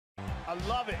I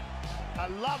love it. I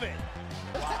love it.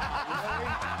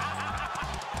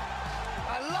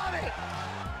 I love it.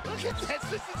 Look at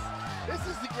this. This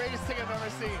is the greatest thing I've ever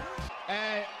seen.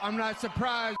 Hey, I'm not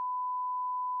surprised.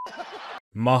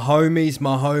 My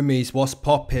homies, what's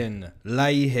poppin'?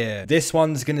 Lay here. This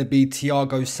one's gonna be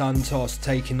Thiago Santos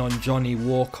taking on Johnny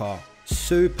Walker.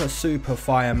 Super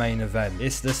fire main event.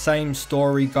 It's the same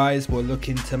story, guys. We're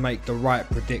looking to make the right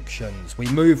predictions. We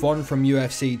move on from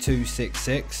UFC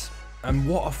 266, and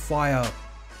what a fire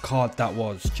card that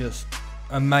was. Just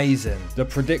amazing. The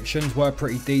predictions were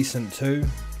pretty decent too,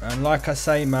 and like I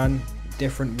say, man,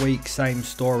 different week, same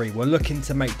story. We're looking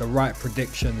to make the right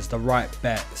predictions, the right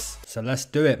bets. So let's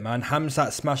do it, man.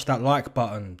 Hamzat, smash that like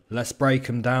button. Let's break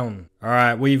them down.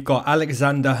 Alright, we've got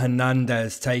Alexander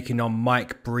Hernandez taking on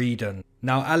Mike Breeden.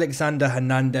 Now, Alexander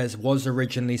Hernandez was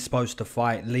originally supposed to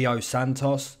fight Leo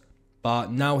Santos,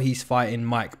 but now he's fighting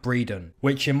Mike Breeden,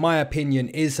 which in my opinion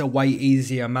is a way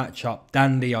easier matchup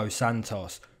than Leo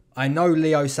Santos. I know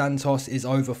Leo Santos is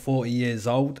over 40 years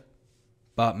old,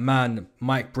 but man,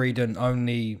 Mike Breeden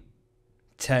only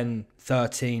 10,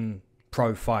 13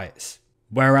 pro fights.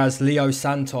 Whereas Leo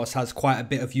Santos has quite a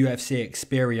bit of UFC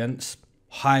experience,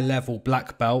 high level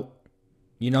black belt.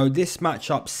 You know, this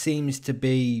matchup seems to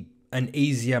be an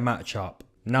easier matchup.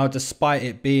 Now, despite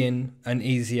it being an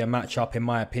easier matchup in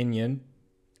my opinion,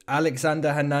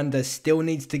 Alexander Hernandez still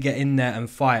needs to get in there and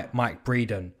fight Mike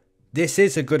Breeden. This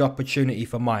is a good opportunity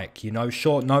for Mike, you know,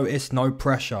 short notice, no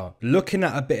pressure. Looking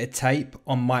at a bit of tape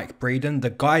on Mike Breeden, the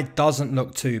guy doesn't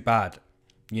look too bad.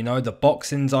 You know, the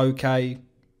boxing's okay.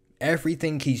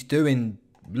 Everything he's doing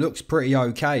looks pretty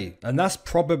okay. And that's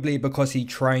probably because he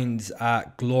trains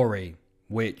at Glory,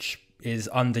 which is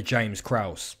under James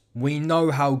Krause. We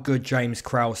know how good James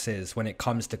Krause is when it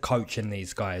comes to coaching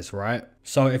these guys, right?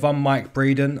 So if I'm Mike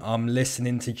Breeden, I'm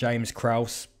listening to James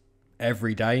Krause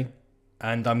every day.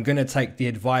 And I'm going to take the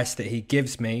advice that he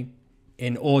gives me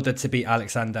in order to beat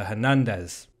Alexander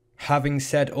Hernandez. Having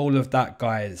said all of that,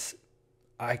 guys,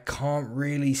 I can't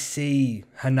really see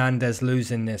Hernandez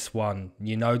losing this one.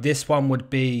 You know, this one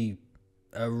would be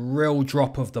a real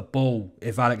drop of the ball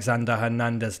if Alexander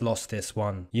Hernandez lost this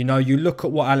one. You know, you look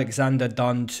at what Alexander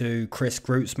done to Chris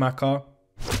Gruetzemacher.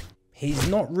 He's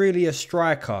not really a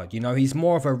striker. You know, he's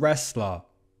more of a wrestler.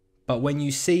 But when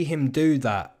you see him do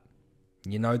that,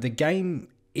 you know, the game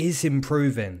is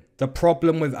improving. The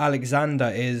problem with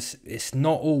Alexander is it's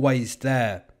not always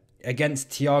there. Against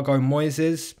Thiago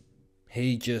Moises,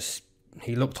 he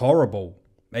looked horrible.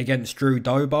 Against Drew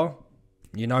Dober,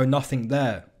 you know, nothing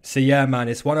there. So yeah, man,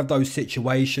 it's one of those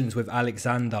situations with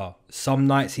Alexander. Some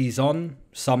nights he's on,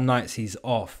 some nights he's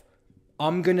off.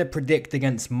 I'm going to predict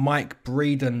against Mike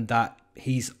Breeden that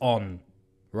he's on,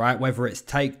 right? Whether it's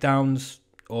takedowns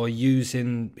or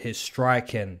using his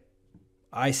striking.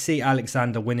 I see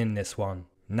Alexander winning this one.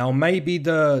 Now, maybe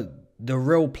the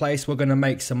real place we're going to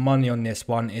make some money on this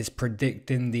one is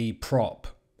predicting the prop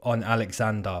on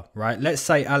Alexander, right? Let's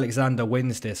say Alexander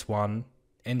wins this one.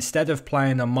 Instead of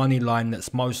playing a money line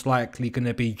that's most likely going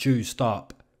to be juiced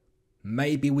up,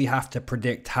 maybe we have to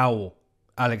predict how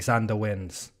Alexander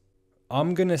wins.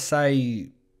 I'm going to say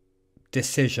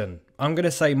decision. I'm going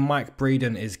to say Mike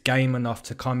Breeden is game enough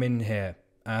to come in here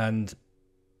and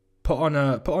put on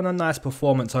a nice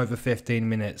performance over 15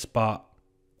 minutes, but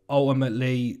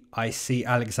ultimately I see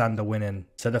Alexander winning.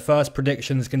 So the first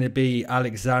prediction is going to be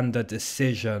Alexander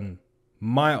decision.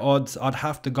 My odds, I'd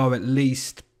have to go at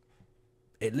least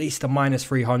a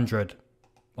 -300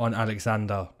 on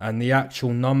Alexander. And the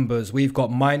actual numbers, we've got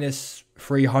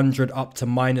 -300 up to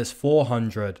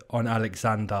 -400 on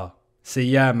Alexander. So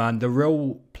yeah, man, the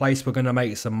real place we're going to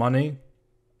make some money,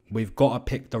 we've got to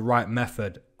pick the right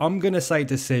method. I'm going to say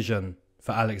decision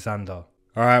for Alexander.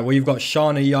 Alright, we've got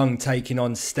Shanna Young taking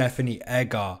on Stephanie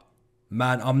Egger.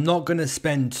 Man, I'm not going to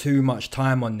spend too much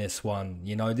time on this one.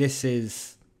 You know, it's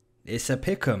a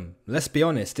pick'em. Let's be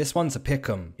honest, this one's a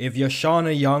pick'em. If you're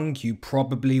Shanna Young, you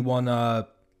probably wanna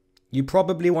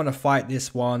fight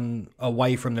this one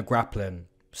away from the grappling.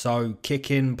 So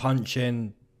kicking,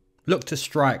 punching, look to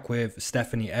strike with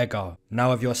Stephanie Egger.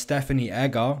 Now, if you're Stephanie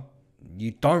Egger,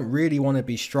 you don't really want to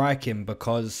be striking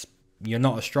because you're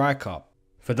not a striker.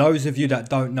 For those of you that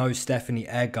don't know Stephanie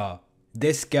Egger,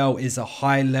 this girl is a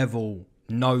high-level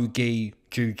no-gi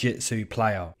jiu-jitsu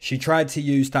player. She tried to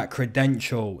use that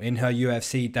credential in her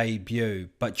UFC debut,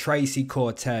 but Tracy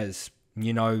Cortez,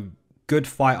 you know, good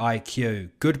fight IQ,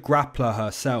 good grappler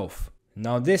herself.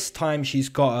 Now this time she's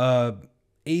got a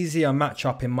easier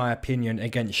matchup in my opinion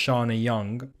against Shanna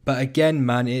Young, but again,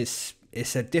 man, it's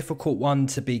a difficult one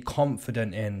to be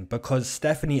confident in because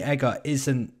Stephanie Egger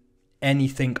isn't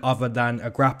anything other than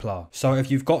a grappler. So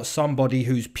if you've got somebody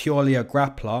who's purely a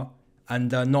grappler and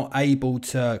they're not able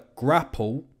to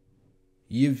grapple,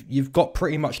 you've got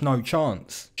pretty much no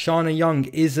chance. Shanna Young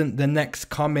isn't the next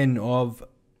coming of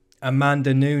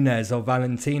Amanda Nunes or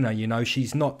Valentina, you know.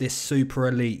 She's not this super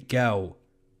elite girl,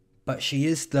 but she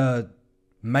is the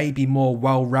maybe more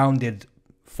well-rounded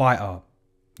fighter.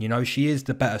 You know, she is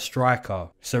the better striker.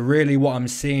 So really what I'm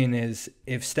seeing is,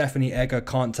 if Stephanie Egger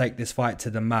can't take this fight to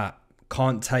the mat,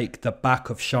 can't take the back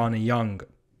of Shanna Young,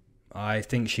 I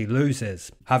think she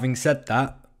loses. Having said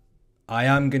that, I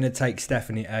am going to take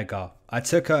Stephanie Egger. I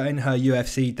took her in her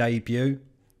UFC debut.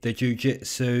 The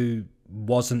jiu-jitsu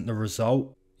wasn't the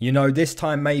result. You know, this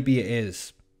time maybe it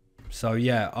is. So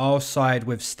yeah, I'll side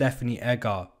with Stephanie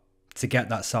Egger to get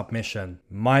that submission.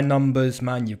 My numbers,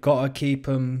 man, you've got to keep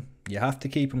them. You have to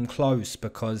keep them close,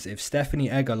 because if Stephanie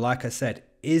Egger, like I said,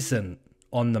 isn't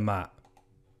on the mat,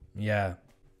 yeah,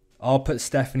 I'll put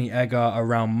Stephanie Egger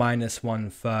around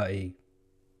 -130.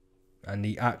 And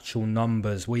the actual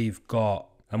numbers we've got,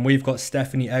 and we've got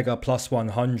Stephanie Egger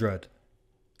 +100.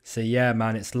 So yeah,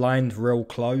 man, it's lined real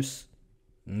close.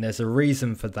 And there's a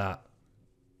reason for that.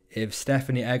 If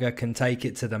Stephanie Egger can take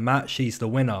it to the mat, she's the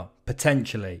winner,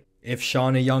 potentially. If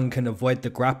Shanna Young can avoid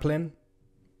the grappling,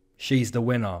 she's the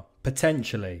winner,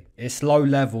 potentially. It's low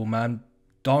level, man.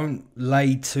 Don't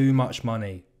lay too much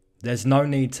money. There's no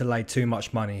need to lay too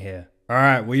much money here.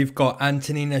 Alright, we've got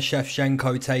Antonina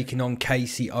Shevchenko taking on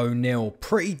Casey O'Neill.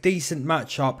 Pretty decent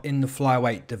matchup in the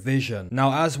flyweight division.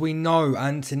 Now, as we know,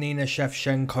 Antonina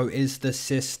Shevchenko is the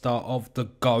sister of the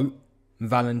GOAT,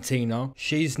 Valentina.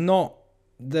 She's not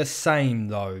the same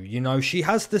though, you know. She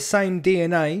has the same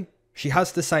DNA, she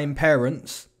has the same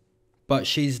parents, but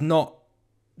she's not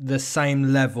the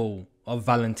same level of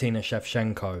Valentina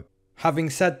Shevchenko. Having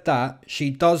said that, she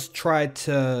does try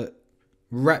to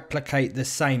replicate the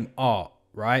same art,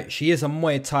 right? She is a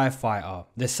Muay Thai fighter,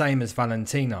 the same as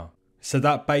Valentina. So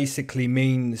that basically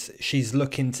means she's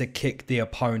looking to kick the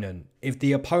opponent. If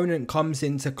the opponent comes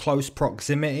into close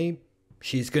proximity,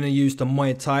 she's going to use the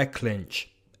Muay Thai clinch,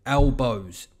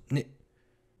 elbows,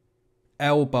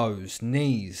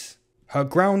 knees. Her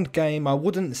ground game, I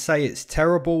wouldn't say it's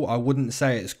terrible, I wouldn't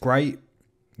say it's great.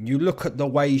 You look at the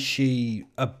way she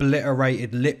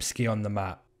obliterated Lipski on the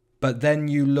mat. But then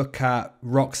you look at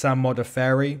Roxanne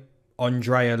Modafferi,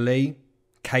 Andrea Lee,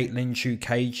 Caitlin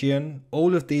Chukagian.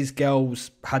 All of these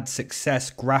girls had success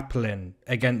grappling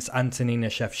against Antonina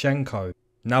Shevchenko.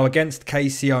 Now against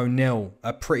Casey O'Neill,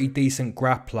 a pretty decent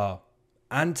grappler,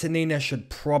 Antonina should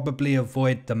probably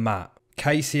avoid the mat.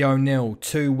 Casey O'Neill,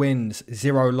 2 wins,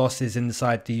 0 losses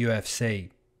inside the UFC.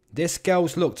 This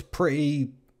girl's looked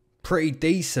pretty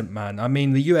decent, man. I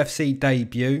mean, the UFC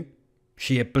debut,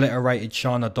 she obliterated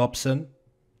Shana Dobson.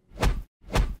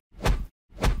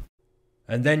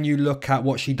 And then you look at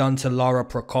what she done to Lara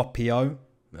Procopio,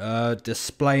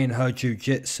 displaying her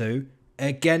jiu-jitsu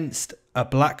against a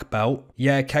black belt.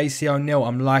 Yeah, Casey O'Neill,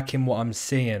 I'm liking what I'm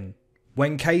seeing.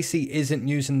 When Casey isn't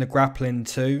using the grappling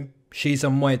too, she's a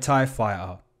Muay Thai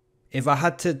fighter. If I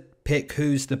had to pick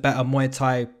who's the better Muay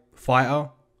Thai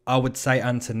fighter, I would say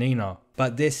Antonina.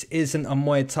 But this isn't a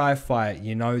Muay Thai fight,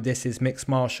 you know, this is mixed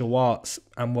martial arts,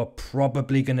 and we're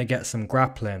probably going to get some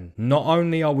grappling. Not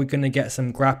only are we going to get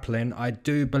some grappling, I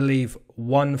do believe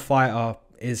one fighter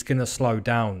is going to slow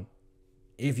down.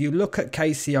 If you look at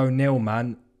Casey O'Neill,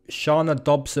 man, Shana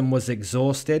Dobson was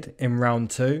exhausted in round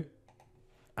 2.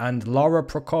 And Lara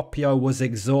Procopio was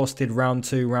exhausted round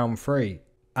 2, round 3.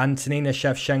 Antonina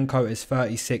Shevchenko is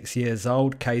 36 years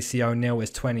old, Casey O'Neill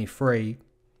is 23.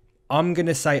 I'm going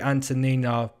to say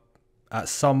Antonina at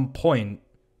some point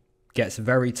gets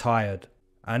very tired.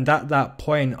 And at that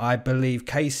point, I believe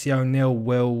Casey O'Neill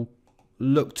will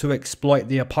look to exploit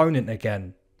the opponent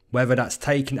again. Whether that's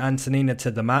taking Antonina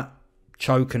to the mat,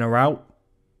 choking her out,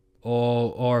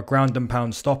 or a ground and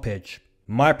pound stoppage.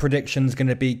 My prediction's going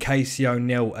to be Casey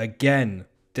O'Neill again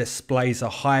displays a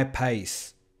high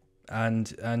pace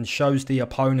and shows the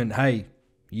opponent, hey,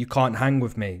 you can't hang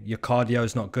with me. Your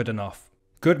cardio's not good enough.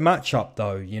 Good matchup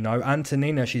though, you know.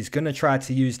 Antonina, she's going to try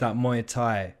to use that Muay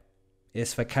Thai.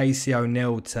 It's for Casey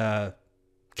O'Neill to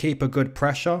keep a good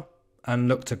pressure and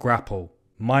look to grapple.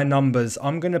 My numbers,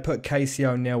 I'm going to put Casey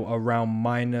O'Neill around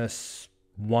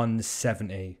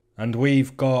 -170. And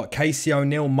we've got Casey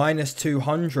O'Neill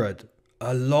 -200.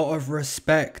 A lot of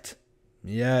respect.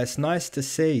 Yeah, it's nice to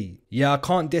see. Yeah, I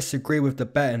can't disagree with the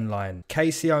betting line.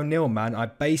 Casey O'Neill, man, I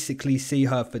basically see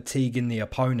her fatiguing the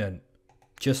opponent,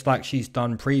 just like she's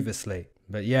done previously.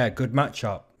 But yeah, good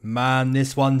matchup. Man,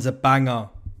 this one's a banger.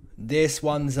 This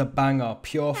one's a banger.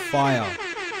 Pure fire.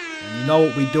 And you know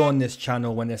what we do on this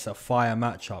channel when it's a fire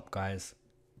matchup, guys.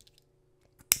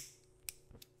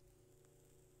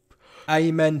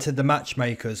 Amen to the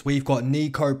matchmakers. We've got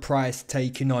Niko Price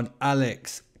taking on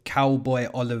Alex Cowboy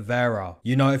Oliveira.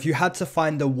 You know, if you had to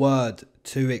find a word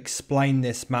to explain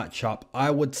this matchup, I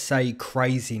would say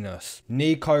craziness.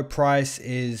 Niko Price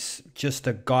is just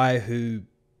a guy who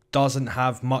doesn't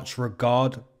have much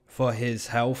regard for his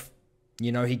health.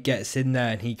 You know, he gets in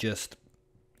there and he just...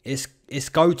 It's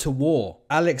go to war.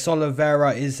 Alex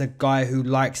Oliveira is a guy who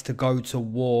likes to go to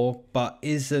war, but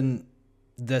isn't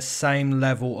the same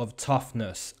level of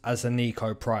toughness as a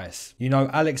Niko Price. You know,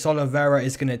 Alex Oliveira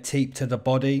is going to teep to the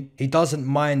body. He doesn't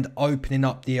mind opening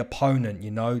up the opponent, you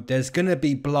know. There's going to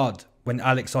be blood when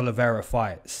Alex Oliveira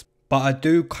fights. But I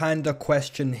do kind of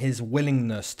question his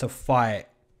willingness to fight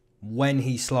when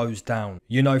he slows down.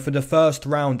 You know, for the first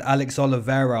round, Alex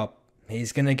Oliveira,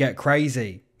 he's going to get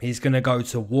crazy. He's going to go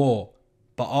to war.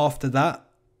 But after that,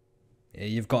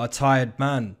 you've got a tired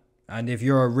man. And if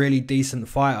you're a really decent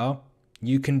fighter,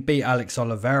 you can beat Alex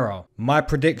Oliveira. My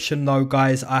prediction though,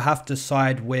 guys, I have to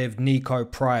side with Niko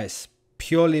Price.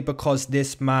 Purely because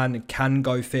this man can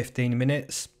go 15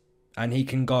 minutes. And he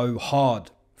can go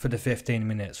hard for the 15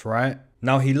 minutes, right?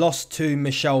 Now, he lost to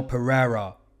Michel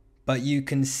Pereira. But you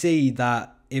can see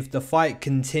that if the fight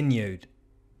continued,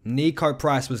 Niko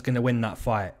Price was going to win that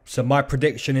fight. So my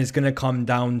prediction is going to come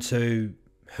down to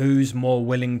who's more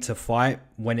willing to fight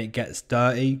when it gets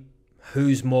dirty.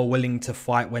 Who's more willing to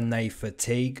fight when they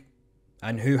fatigue,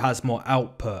 and who has more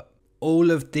output. All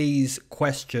of these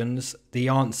questions, the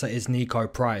answer is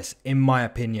Niko Price, in my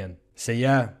opinion. So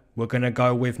yeah, we're going to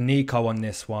go with Niko on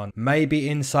this one. Maybe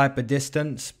inside the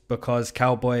distance, because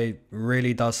Cowboy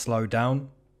really does slow down,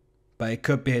 but it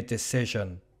could be a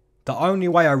decision. The only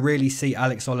way I really see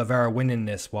Alex Oliveira winning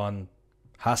this one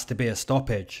has to be a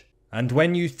stoppage. And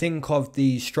when you think of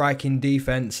the striking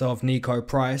defense of Niko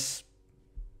Price,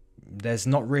 there's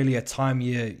not really a time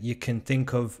you can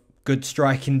think of good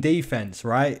striking defense,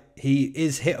 right? He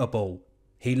is hittable.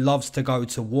 He loves to go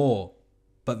to war.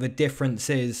 But the difference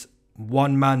is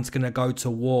one man's going to go to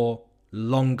war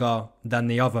longer than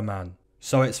the other man.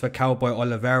 So it's for Cowboy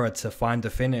Oliveira to find a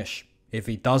finish. If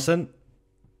he doesn't,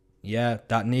 yeah,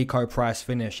 that Niko Price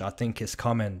finish, I think is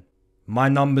coming. My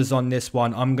numbers on this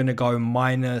one, I'm going to go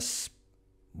minus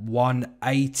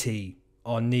 180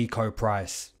 on Niko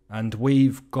Price. And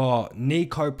we've got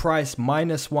Niko Price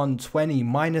minus 120,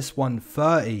 minus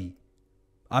 130.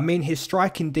 I mean, his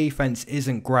striking defense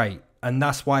isn't great. And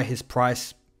that's why his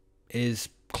price is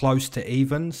close to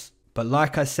evens. But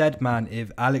like I said, man,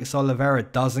 if Alex Oliveira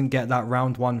doesn't get that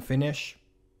round one finish,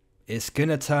 it's going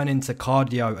to turn into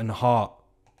cardio and heart.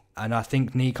 And I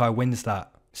think Niko wins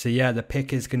that. So yeah, the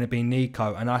pick is going to be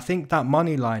Niko. And I think that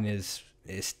money line is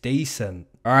decent.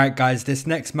 All right, guys, this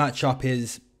next matchup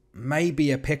is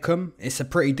maybe a pick'em. It's a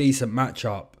pretty decent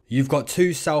matchup. You've got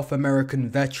two South American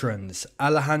veterans,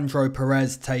 Alejandro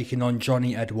Perez taking on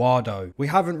Johnny Eduardo. We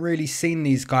haven't really seen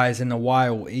these guys in a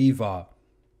while either.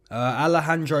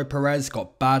 Alejandro Perez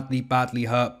got badly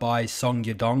hurt by Song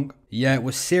Yadong. Yeah, it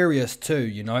was serious too,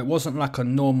 you know, it wasn't like a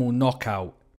normal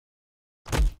knockout.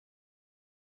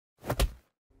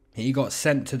 He got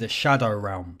sent to the shadow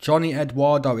realm. Johnny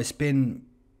Eduardo, it's been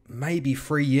maybe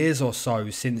 3 years or so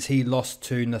since he lost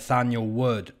to Nathaniel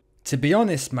Wood. To be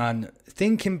honest, man,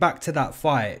 thinking back to that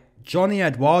fight, Johnny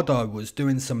Eduardo was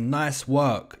doing some nice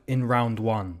work in round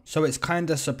one. So it's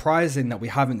kinda surprising that we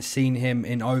haven't seen him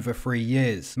in over 3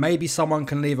 years. Maybe someone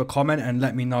can leave a comment and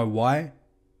let me know why.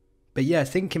 But yeah,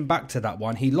 thinking back to that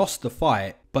one, he lost the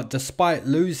fight, but despite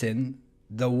losing,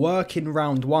 the work in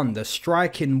round one, the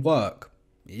striking work,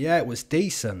 yeah, it was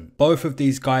decent. Both of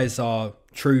these guys are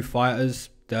true fighters.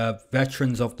 They're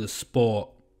veterans of the sport.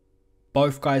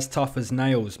 Both guys tough as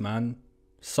nails, man.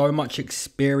 So much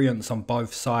experience on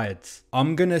both sides.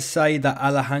 I'm going to say that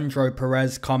Alejandro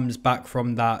Perez comes back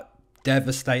from that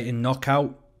devastating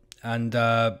knockout and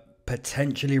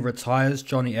potentially retires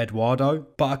Johnny Eduardo.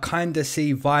 But I kind of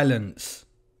see violence.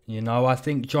 You know, I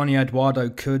think Johnny Eduardo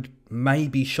could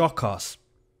maybe shock us.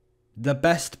 The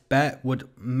best bet would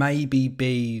maybe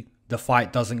be the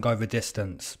fight doesn't go the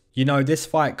distance. You know, this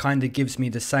fight kind of gives me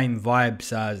the same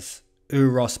vibes as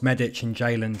Uros Medic and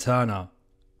Jalen Turner.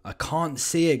 I can't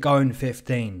see it going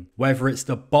 15. Whether it's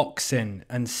the boxing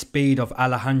and speed of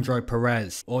Alejandro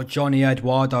Perez or Johnny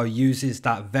Eduardo uses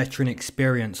that veteran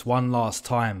experience one last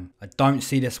time, I don't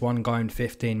see this one going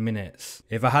 15 minutes.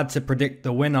 If I had to predict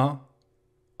the winner,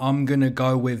 I'm going to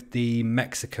go with the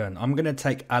Mexican. I'm going to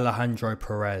take Alejandro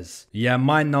Perez. Yeah,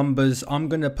 my numbers, I'm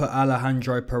going to put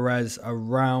Alejandro Perez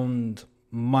around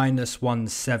minus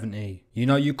 170. You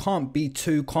know, you can't be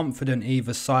too confident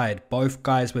either side. Both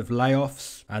guys with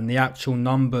layoffs, and the actual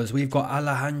numbers. We've got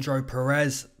Alejandro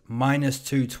Perez minus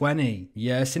 220.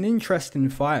 Yeah, it's an interesting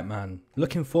fight, man.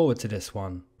 Looking forward to this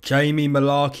one. Jamie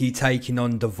Mullarkey taking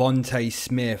on Devonte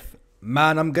Smith.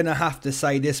 Man, I'm gonna have to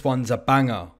say this one's a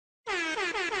banger.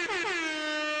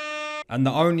 And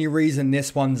the only reason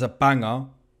this one's a banger,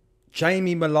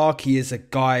 Jamie Mullarkey is a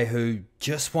guy who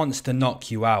just wants to knock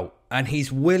you out. And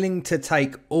he's willing to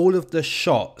take all of the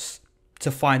shots to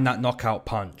find that knockout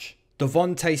punch.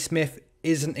 Devonte Smith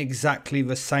isn't exactly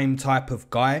the same type of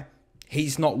guy.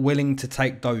 He's not willing to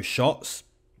take those shots.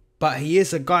 But he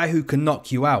is a guy who can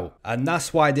knock you out. And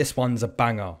that's why this one's a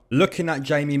banger. Looking at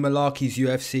Jamie Mullarkey's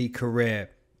UFC career,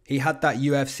 he had that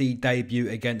UFC debut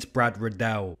against Brad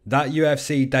Riddell. That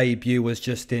UFC debut was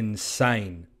just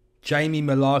insane. Jamie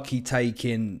Mullarkey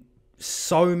taking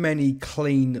so many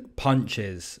clean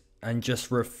punches and just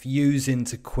refusing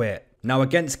to quit. Now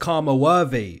against Karma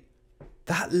Worthy,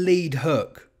 that lead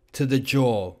hook to the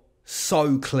jaw,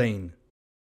 so clean.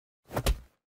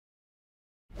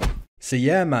 So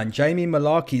yeah, man, Jamie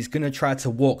Mullarkey's going to try to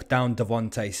walk down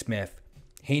Devonte Smith.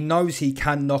 He knows he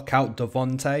can knock out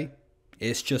Devonte.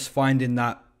 It's just finding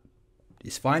that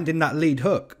lead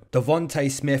hook. Devonte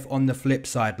Smith on the flip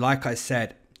side, like I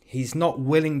said, he's not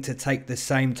willing to take the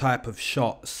same type of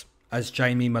shots as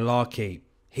Jamie Mullarkey.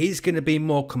 He's going to be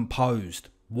more composed,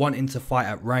 wanting to fight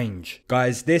at range.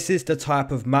 Guys, this is the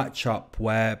type of matchup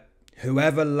where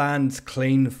whoever lands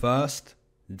clean first,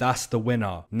 that's the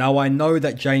winner. Now, I know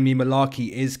that Jamie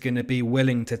Mullarkey is going to be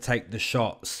willing to take the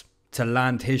shots, to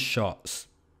land his shots.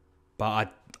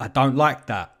 But I don't like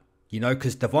that, you know,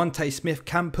 because Devonte Smith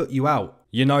can put you out.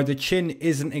 You know, the chin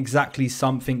isn't exactly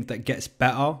something that gets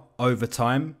better over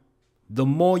time. The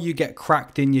more you get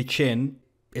cracked in your chin,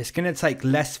 it's going to take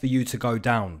less for you to go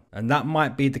down. And that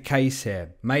might be the case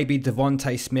here. Maybe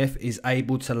Devonte Smith is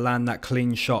able to land that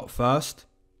clean shot first,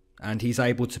 and he's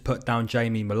able to put down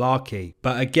Jamie Mullarkey.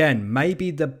 But again,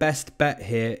 maybe the best bet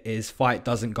here is fight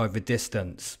doesn't go the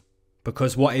distance.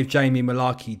 Because what if Jamie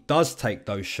Mullarkey does take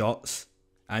those shots,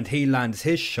 and he lands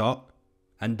his shot,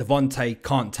 and Devonte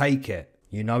can't take it?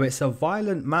 You know, it's a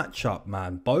violent matchup,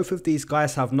 man. Both of these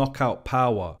guys have knockout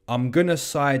power. I'm going to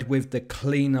side with the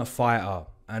cleaner fighter,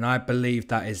 and I believe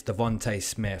that is Devonte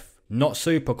Smith. Not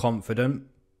super confident,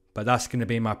 but that's going to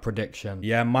be my prediction.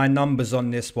 Yeah, my numbers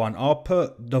on this one. I'll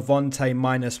put Devonte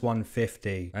minus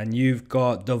 150. And you've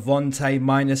got Devonte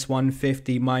minus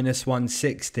 150, minus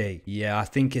 160. Yeah, I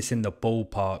think it's in the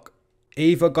ballpark.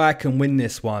 Either guy can win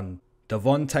this one.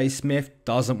 Devonte Smith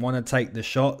doesn't want to take the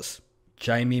shots.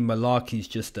 Jamie Mullarkey's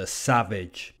just a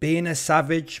savage. Being a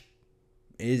savage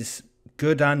is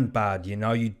good and bad, you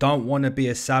know. You don't want to be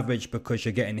a savage because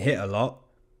you're getting hit a lot.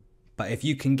 But if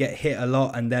you can get hit a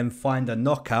lot and then find a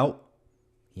knockout,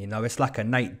 you know, it's like a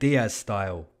Nate Diaz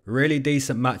style. Really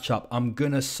decent matchup. I'm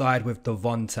going to side with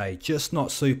Devonte, just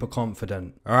not super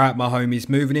confident. Alright, my homies,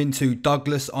 moving into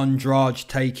Douglas Andrade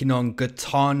taking on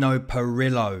Gaetano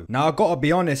Pirrello. Now, I've got to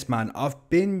be honest, man. I've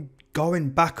been going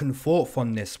back and forth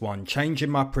on this one,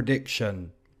 changing my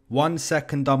prediction. 1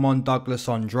 second I'm on Douglas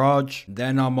Andrade,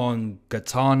 then I'm on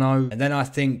Gaetano, and then I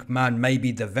think, man,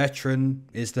 maybe the veteran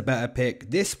is the better pick.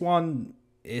 This one,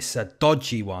 it's a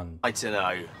dodgy one. I don't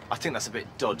know. I think that's a bit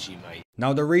dodgy, mate.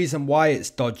 Now, the reason why it's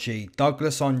dodgy,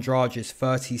 Douglas Andrade is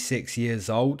 36 years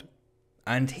old,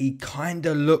 and he kind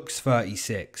of looks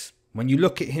 36. When you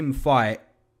look at him fight,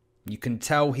 you can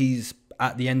tell he's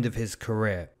at the end of his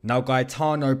career. Now,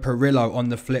 Gaetano Pirrello on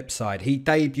the flip side, he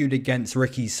debuted against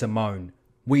Ricky Simone.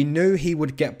 We knew he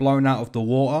would get blown out of the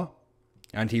water,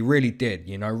 and he really did.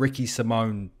 You know, Ricky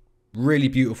Simone, really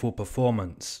beautiful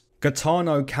performance.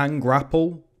 Gaetano can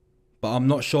grapple, but I'm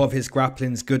not sure if his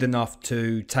grappling's good enough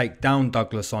to take down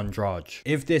Douglas Andrade.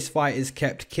 If this fight is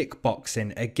kept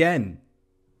kickboxing, again,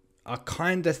 I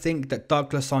kind of think that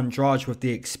Douglas Andrade, with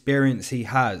the experience he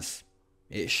has,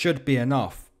 it should be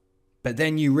enough. But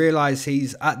then you realise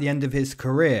he's at the end of his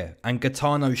career and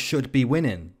Gaetano should be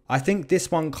winning. I think this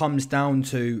one comes down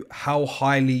to how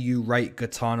highly you rate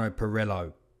Gaetano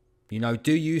Pirrello. You know,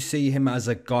 do you see him as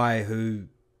a guy who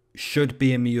should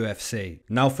be in the UFC?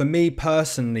 Now, for me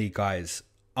personally, guys,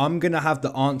 I'm going to have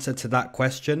the answer to that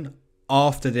question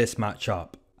after this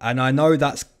matchup. And I know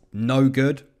that's no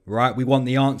good, right? We want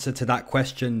the answer to that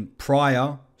question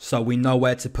prior so we know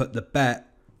where to put the bet.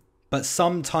 But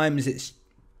sometimes it's,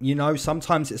 you know,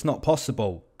 sometimes it's not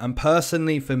possible. And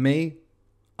personally for me,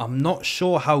 I'm not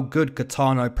sure how good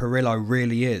Gaetano Pirrello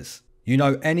really is. You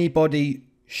know, anybody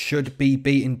should be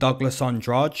beating Douglas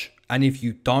Andrade. And if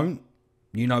you don't,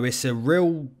 you know, it's a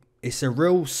real it's a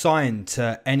real sign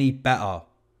to any bettor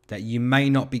that you may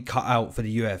not be cut out for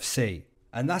the UFC.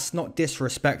 And that's not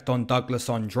disrespect on Douglas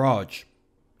Andrade.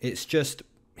 It's just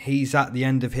he's at the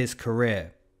end of his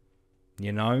career.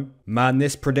 You know? Man,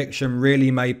 this prediction really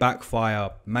may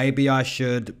backfire. Maybe I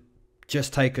should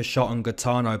just take a shot on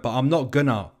Gaetano, but I'm not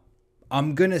gonna.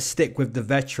 I'm gonna stick with the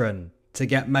veteran to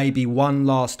get maybe one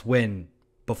last win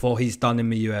before he's done in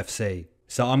the UFC.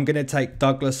 So I'm gonna take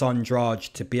Douglas Andrade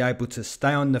to be able to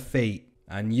stay on the feet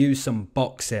and use some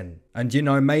boxing. And you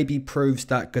know, maybe proves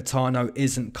that Gaetano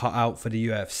isn't cut out for the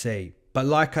UFC. But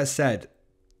like I said,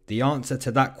 the answer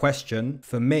to that question,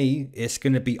 for me, it's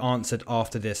going to be answered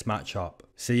after this matchup.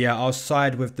 So yeah, I'll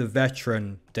side with the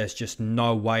veteran. There's just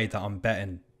no way that I'm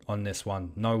betting on this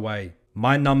one. No way.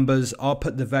 My numbers, I'll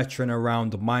put the veteran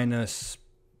around minus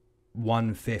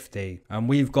 150. And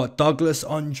we've got Douglas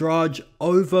Andrade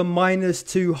over minus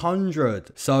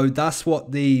 200. So that's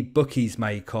what the bookies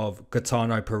make of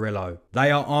Gaetano Pirrello.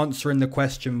 They are answering the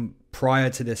question prior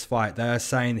to this fight. They are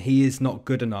saying he is not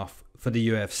good enough for the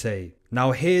UFC.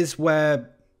 Now here's where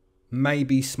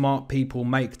maybe smart people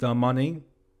make their money,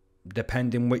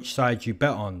 depending which side you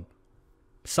bet on.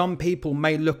 Some people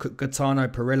may look at Gaetano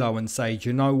Pirrello and say, do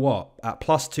you know what, at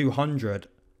plus 200,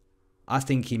 I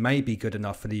think he may be good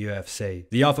enough for the UFC.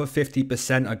 The other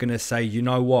 50% are going to say, you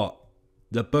know what,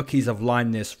 the bookies have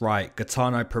lined this right.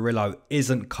 Gaetano Pirrello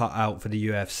isn't cut out for the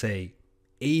UFC,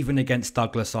 even against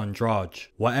Douglas Andrade.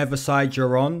 Whatever side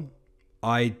you're on,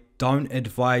 I don't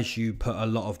advise you put a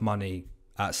lot of money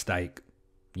at stake.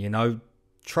 You know,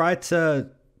 try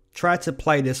to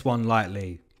play this one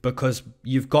lightly, because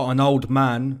you've got an old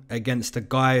man against a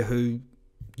guy who,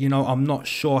 you know, I'm not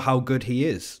sure how good he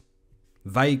is.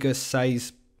 Vegas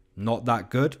says not that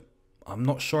good. I'm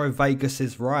not sure if Vegas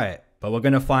is right, but we're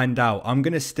going to find out. I'm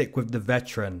going to stick with the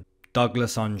veteran,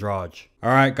 Douglas Andrade.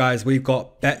 Alright guys, we've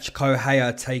got Bethe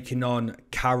Correia taking on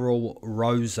Karol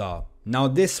Rosa. Now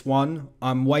this one,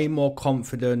 I'm way more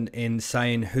confident in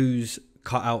saying who's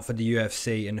cut out for the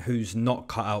UFC and who's not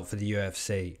cut out for the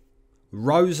UFC.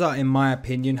 Rosa, in my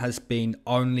opinion, has been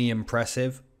only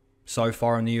impressive so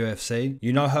far in the UFC.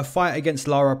 You know, her fight against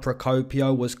Lara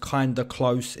Procopio was kinda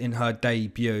close in her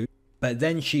debut, but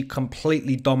then she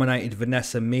completely dominated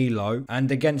Vanessa Milo,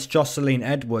 and against Jocelyn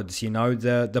Edwards, you know,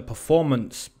 the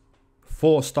performance,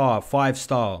 4-star,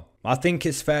 5-star. I think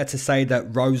it's fair to say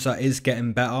that Rosa is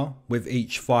getting better with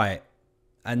each fight.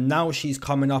 And now she's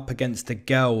coming up against a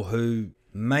girl who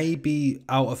may be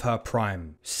out of her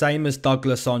prime. Same as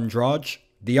Douglas Andrade.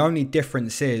 The only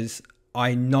difference is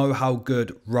I know how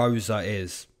good Rosa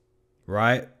is,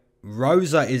 right?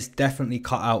 Rosa is definitely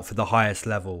cut out for the highest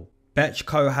level. Bethe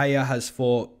Correia has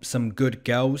fought some good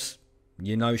girls.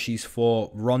 You know, she's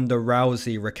fought Ronda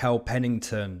Rousey, Raquel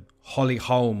Pennington, Holly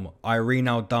Holm, Irene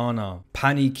Aldana,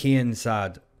 Pani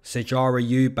Kianzad, Sijara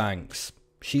Eubanks.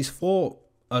 She's fought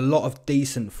a lot of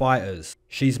decent fighters.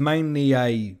 She's mainly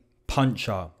a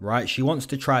puncher, right? She wants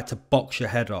to try to box your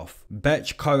head off.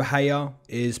 Bethe Correia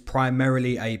is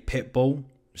primarily a pit bull,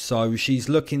 so she's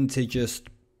looking to just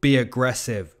be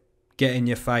aggressive, get in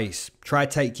your face, try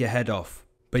to take your head off.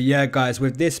 But yeah guys,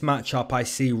 with this matchup I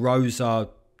see Rosa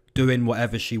doing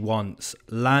whatever she wants,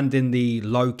 landing the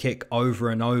low kick over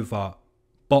and over,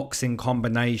 boxing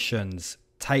combinations,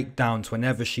 takedowns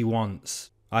whenever she wants.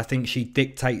 I think she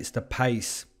dictates the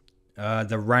pace,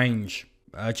 the range,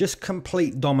 just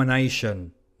complete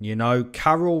domination. You know,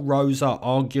 Karol Rosa,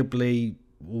 arguably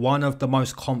one of the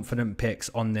most confident picks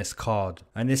on this card.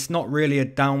 And it's not really a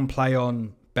downplay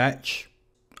on Bethe.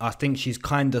 I think she's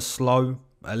kind of slow,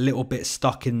 a little bit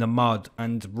stuck in the mud.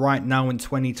 And right now in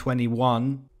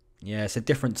 2021, yeah, it's a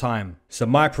different time. So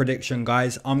my prediction,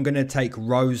 guys, I'm going to take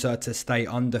Rosa to stay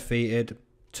undefeated,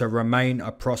 to remain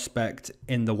a prospect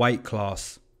in the weight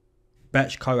class.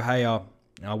 Bethe Correia,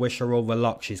 I wish her all the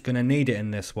luck. She's going to need it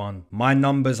in this one. My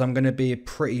numbers, I'm going to be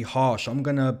pretty harsh. I'm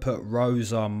going to put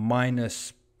Rosa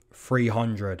minus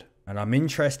 300. And I'm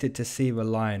interested to see the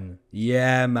line.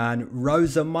 Yeah, man.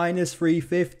 Rosa minus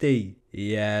 350.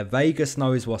 Yeah, Vegas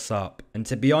knows what's up. And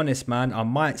to be honest, man, I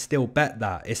might still bet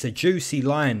that. It's a juicy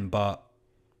line, but,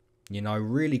 you know,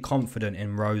 really confident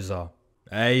in Rosa.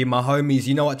 Hey, my homies,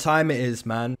 you know what time it is,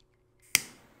 man.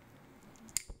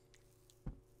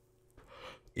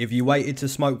 If you waited to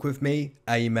smoke with me,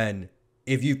 amen.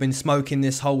 If you've been smoking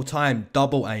this whole time,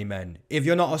 double amen. If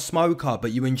you're not a smoker,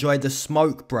 but you enjoy the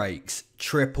smoke breaks,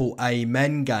 triple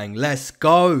amen, gang. Let's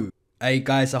go. Hey,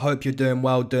 guys, I hope you're doing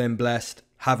well, doing blessed.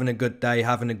 Having a good day,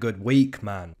 having a good week,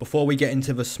 man. Before we get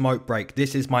into the smoke break,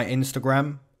 this is my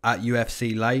Instagram, at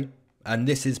UFC Lay. And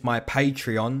this is my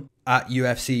Patreon, at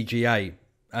UFCGA.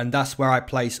 And that's where I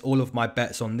place all of my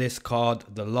bets on this card,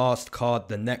 the last card,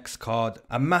 the next card.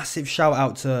 A massive shout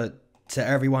out to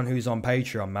everyone who's on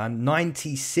Patreon, man.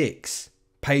 96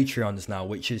 Patreons now,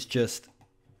 which is just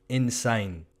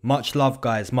insane. Much love,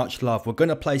 guys, much love. We're going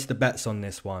to place the bets on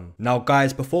this one. Now,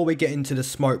 guys, before we get into the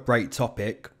smoke break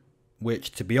topic,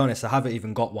 which, to be honest, I haven't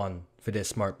even got one for this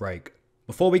smoke break.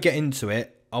 Before we get into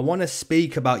it, I want to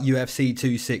speak about UFC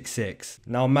 266.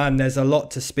 Now, man, there's a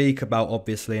lot to speak about,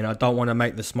 obviously, and I don't want to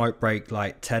make the smoke break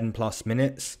like 10 plus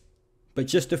minutes. But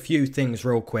just a few things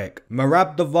real quick.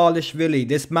 Merab Dvalishvili,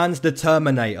 this man's the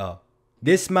Terminator.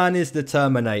 This man is the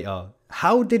Terminator.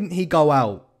 How didn't he go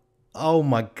out? Oh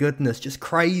my goodness, just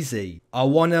crazy. I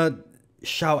want to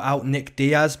shout out Nick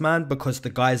Diaz, man, because the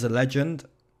guy's a legend.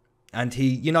 And he,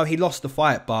 you know, he lost the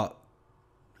fight, but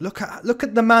look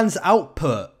at the man's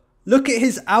output. Look at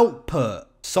his output.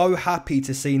 So happy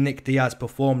to see Nick Diaz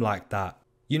perform like that.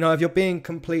 You know, if you're being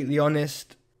completely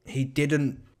honest, he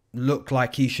didn't look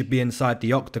like he should be inside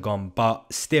the octagon.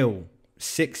 But still,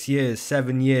 6 years,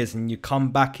 7 years, and you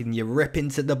come back and you rip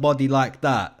into the body like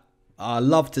that. I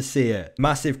love to see it.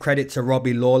 Massive credit to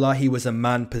Robbie Lawler. He was a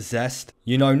man possessed.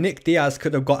 You know, Nick Diaz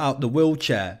could have got out the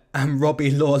wheelchair and Robbie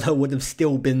Lawler would have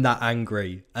still been that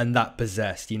angry and that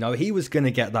possessed. You know, he was going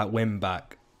to get that win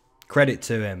back. Credit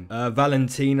to him.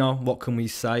 Valentina, what can we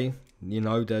say? You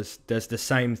know, there's the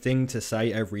same thing to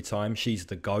say every time. She's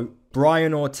the GOAT.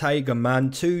 Brian Ortega, man,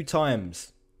 2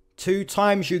 times. 2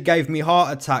 times you gave me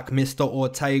heart attack, Mr.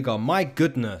 Ortega. My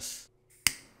goodness.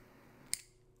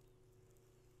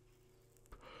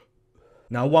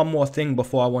 Now, one more thing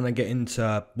before I want to get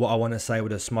into what I want to say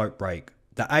with a smoke break.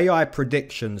 The AI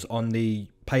predictions on the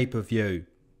pay-per-view,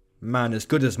 man, as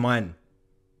good as mine.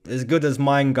 As good as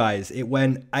mine, guys. It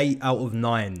went 8 out of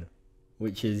 9.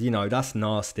 Which is, you know, that's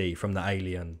nasty from the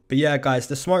alien. But yeah, guys,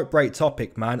 the smoke break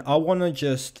topic, man. I want to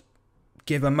just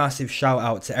give a massive shout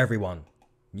out to everyone.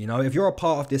 You know, if you're a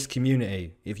part of this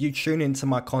community, if you tune into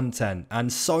my content,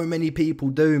 and so many people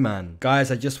do, man. Guys,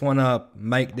 I just want to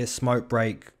make this smoke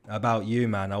break about you,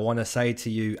 man. I want to say to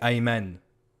you, amen.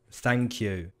 Thank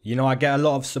you. You know, I get a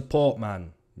lot of support,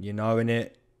 man. You know, and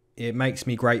it makes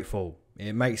me grateful.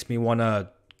 It makes me want to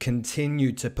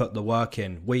continue to put the work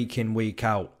in, week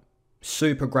out.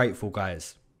 Super grateful,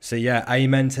 guys. So yeah,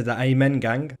 amen to the amen,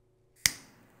 gang.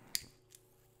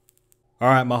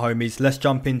 Alright, my homies, let's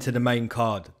jump into the main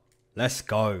card. Let's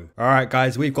go. Alright,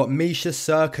 guys, we've got Misha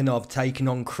Cirkunov taking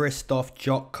on Krzysztof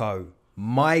Jotko.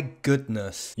 My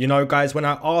goodness. You know, guys, when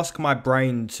I ask my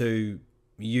brain to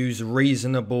use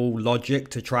reasonable logic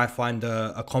to try find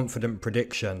a confident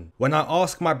prediction, when I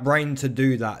ask my brain to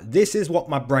do that, this is what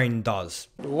my brain does.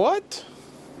 What?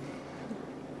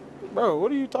 Bro,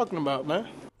 what are you talking about, man?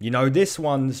 You know, this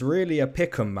one's really a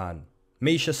pick'em, man.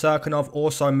 Misha Cirkunov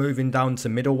also moving down to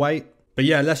middleweight. But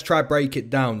yeah, let's try break it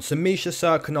down. So Misha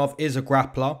Cirkunov is a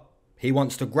grappler. He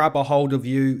wants to grab a hold of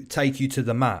you, take you to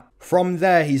the mat. From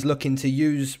there, he's looking to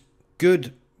use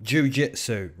good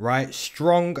jiu-jitsu, right?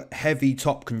 Strong, heavy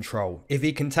top control. If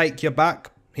he can take your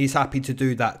back, he's happy to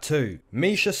do that too.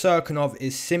 Misha Cirkunov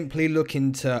is simply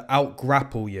looking to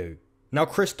out-grapple you. Now,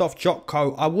 Krzysztof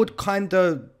Jotko, I would kind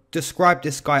of describe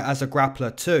this guy as a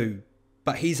grappler too,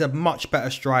 but he's a much better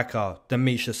striker than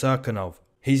Misha Cirkunov.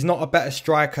 He's not a better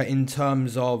striker in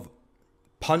terms of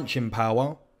punching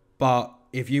power, but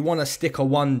if you want to stick a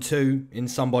 1-2 in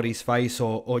somebody's face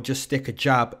or just stick a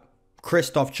jab,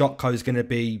 Krzysztof Jotko is going to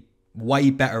be way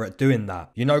better at doing that.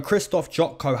 You know, Krzysztof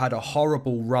Jotko had a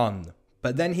horrible run,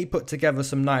 but then he put together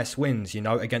some nice wins, you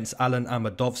know, against Alan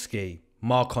Amadovsky,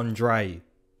 Marc-Andre,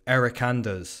 Eric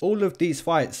Anders. All of these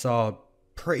fights are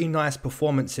pretty nice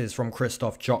performances from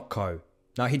Krzysztof Jotko.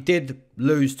 Now, he did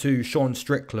lose to Sean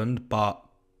Strickland, but,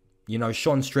 you know,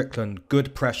 Sean Strickland,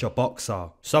 good pressure boxer.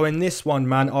 So in this one,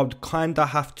 man, I would kind of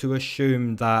have to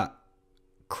assume that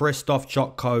Krzysztof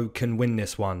Jotko can win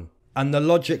this one. And the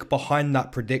logic behind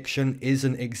that prediction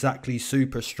isn't exactly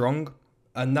super strong,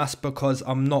 and that's because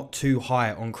I'm not too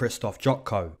high on Krzysztof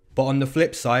Jotko. But on the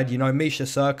flip side, you know, Misha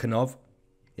Cirkunov,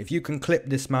 if you can clip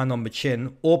this man on the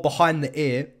chin or behind the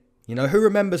ear, you know, who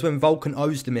remembers when Volkan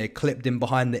Ozdemir clipped him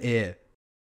behind the ear?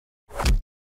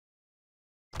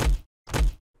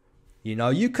 You know,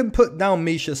 you can put down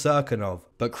Misha Cirkunov,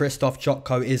 but Krzysztof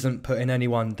Jotko isn't putting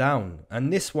anyone down.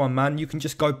 And this one, man, you can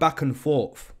just go back and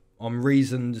forth on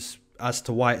reasons as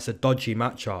to why it's a dodgy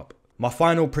matchup. My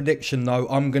final prediction, though,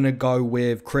 I'm going to go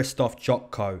with Krzysztof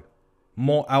Jotko.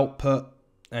 More output,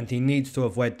 and he needs to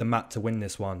avoid the mat to win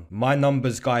this one. My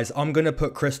numbers, guys, I'm going to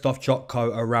put Krzysztof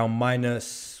Jotko around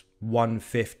minus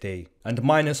 150. And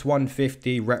minus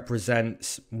 150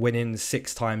 represents winning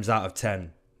 6 times out of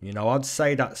 10. You know, I'd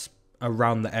say that's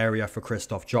around the area for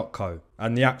Krzysztof Jotko.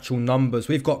 And the actual numbers,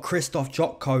 we've got Krzysztof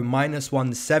Jotko minus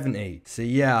 170. So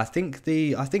yeah, I think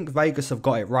Vegas have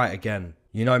got it right again.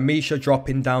 You know, Misha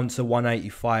dropping down to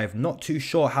 185. Not too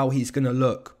sure how he's going to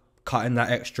look cutting that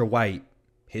extra weight.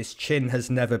 His chin has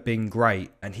never been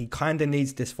great, and he kind of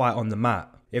needs this fight on the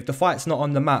mat. If the fight's not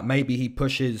on the mat, maybe he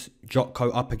pushes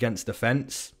Jotko up against the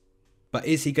fence. But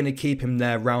is he going to keep him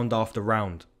there round after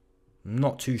round? I'm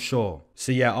not too sure.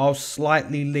 So yeah, I'll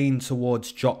slightly lean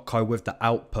towards Jotko with the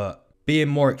output. Being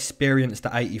more experienced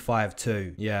at 85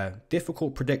 too. Yeah,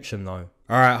 difficult prediction though.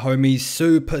 Alright homies,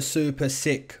 super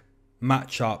sick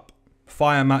matchup.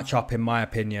 Fire matchup in my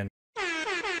opinion.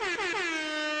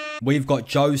 We've got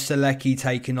Joe Solecki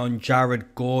taking on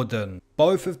Jared Gordon.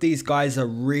 Both of these guys are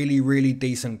really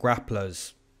decent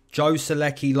grapplers. Joe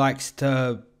Solecki likes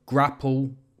to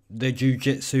grapple the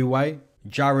jiu-jitsu way.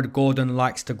 Jared Gordon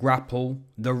likes to grapple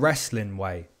the wrestling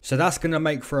way. So that's going to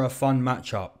make for a fun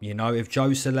matchup. You know, if Joe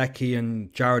Solecki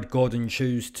and Jared Gordon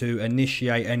choose to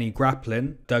initiate any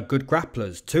grappling, they're good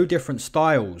grapplers. Two different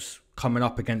styles coming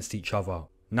up against each other.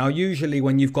 Now, usually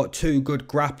when you've got two good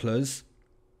grapplers,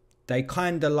 they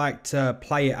kind of like to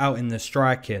play it out in the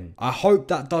striking. I hope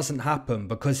that doesn't happen,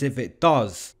 because if it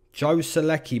does, Joe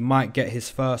Solecki might get his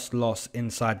first loss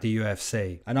inside the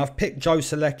UFC. And I've picked Joe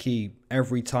Solecki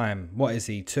every time. What is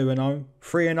he, 2-0?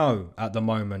 3-0 at the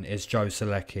moment is Joe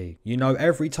Solecki. You know,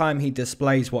 every time he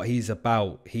displays what he's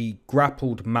about, he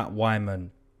grappled Matt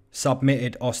Wyman,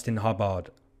 submitted Austin Hubbard,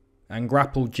 and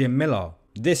grappled Jim Miller.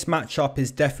 This matchup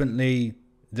is definitely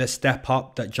the step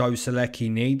up that Joe Solecki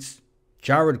needs.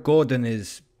 Jared Gordon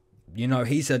is, you know,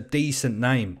 he's a decent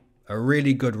name. A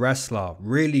really good wrestler,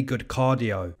 really good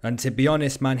cardio. And to be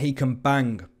honest, man, he can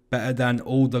bang better than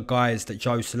all the guys that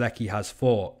Joe Solecki has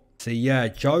fought. So yeah,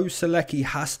 Joe Solecki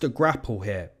has to grapple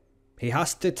here. He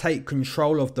has to take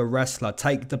control of the wrestler,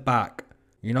 take the back.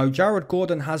 You know, Jared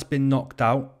Gordon has been knocked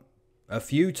out a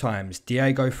few times.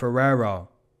 Diego Ferreira,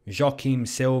 Joaquim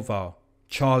Silva,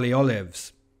 Charlie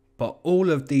Olives. But all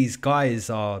of these guys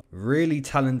are really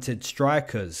talented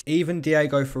strikers. Even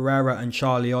Diego Ferreira and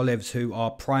Charlie Olives, who are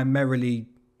primarily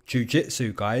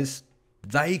jiu-jitsu guys,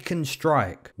 they can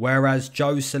strike. Whereas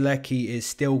Joe Solecki is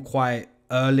still quite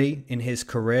early in his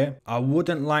career. I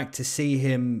wouldn't like to see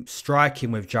him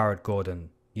striking with Jared Gordon.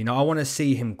 You know, I want to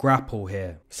see him grapple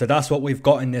here. So that's what we've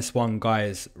got in this one,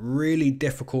 guys. Really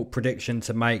difficult prediction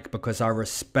to make, because I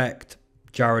respect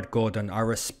Jared Gordon. I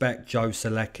respect Joe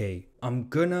Solecki. I'm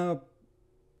gonna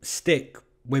stick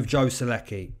with Joe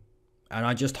Solecki, and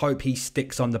I just hope he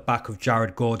sticks on the back of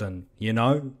Jared Gordon, you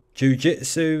know?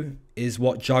 Jiu-jitsu is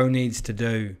what Joe needs to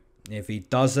do. If he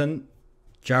doesn't,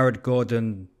 Jared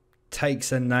Gordon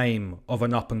takes a name of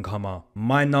an up-and-comer.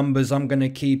 My numbers, I'm gonna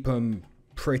keep them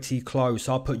pretty close.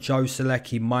 I'll put Joe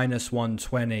Solecki minus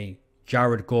 120.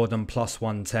 Jared Gordon plus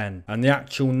 110. And the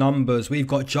actual numbers, we've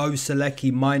got Joe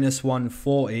Solecki minus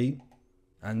 140.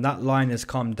 And that line has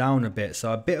come down a bit.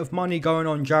 So a bit of money going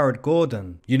on Jared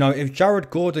Gordon. You know, if Jared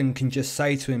Gordon can just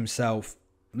say to himself,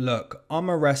 look, I'm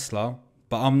a wrestler,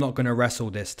 but I'm not going to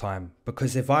wrestle this time.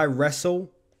 Because if I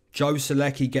wrestle, Joe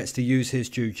Solecki gets to use his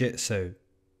jiu-jitsu.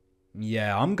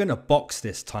 Yeah, I'm going to box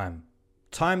this time.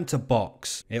 Time to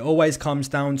box. It always comes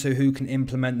down to who can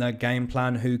implement their game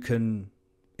plan, who can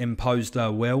impose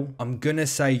their will. I'm gonna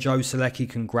say Joe Solecki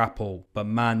can grapple, but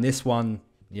man, this one,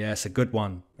 yeah, it's a good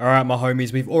one. Alright, my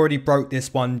homies, we've already broke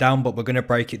this one down, but we're gonna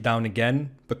break it down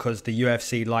again, because the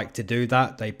UFC like to do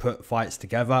that. They put fights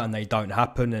together and they don't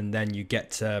happen, and then you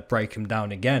get to break them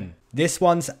down again. This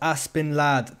one's Aspen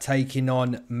Lad taking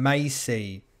on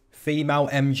Macy, female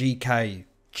MGK,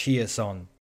 Chiasson.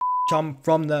 I'm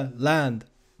from the land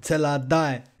till I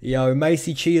die. Yo,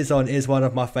 Macy Chiasson is one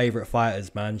of my favourite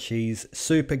fighters, man. She's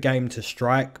super game to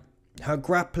strike. Her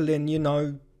grappling, you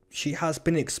know, she has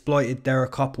been exploited there a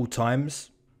couple times.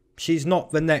 She's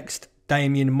not the next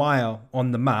Damian Maia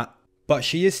on the mat, but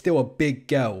she is still a big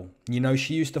girl. You know,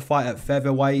 she used to fight at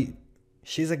featherweight.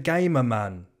 She's a gamer,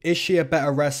 man. Is she a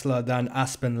better wrestler than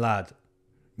Aspen Lad?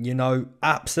 You know,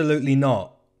 absolutely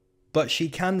not. But she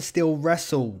can still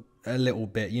wrestle a little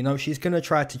bit. You know, she's going to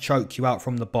try to choke you out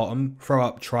from the bottom, throw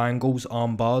up triangles,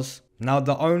 arm bars. Now,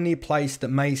 the only place that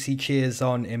Macy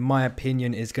Chiasson, in my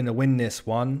opinion, is going to win this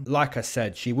one, like I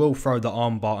said, she will throw the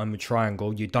arm bar and the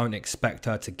triangle. You don't expect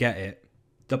her to get it.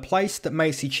 The place that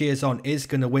Macy Chiasson is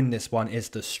going to win this one is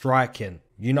the striking.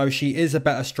 You know, she is a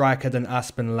better striker than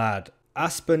Aspen Lad.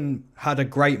 Aspen had a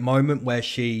great moment where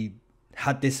she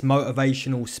had this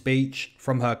motivational speech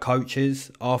from her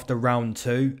coaches after round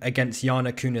 2 against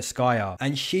Yana Kunitskaya.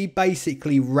 And she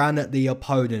basically ran at the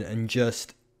opponent and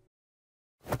just...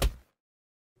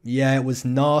 yeah, it was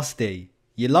nasty.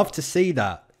 You love to see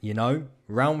that, you know?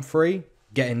 Round 3,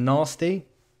 getting nasty.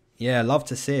 Yeah, love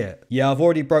to see it. Yeah, I've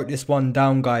already broke this one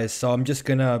down, guys, so I'm just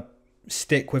gonna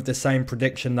stick with the same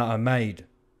prediction that I made.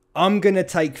 I'm gonna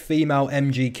take female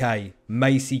MGK,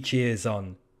 Macy cheers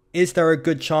on. Is there a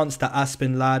good chance that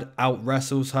Aspen lad out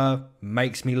wrestles her,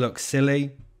 makes me look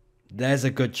silly? There's a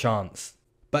good chance.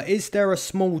 But is there a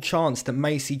small chance that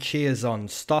Macy cheers on,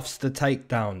 stuffs the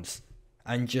takedowns,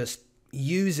 and just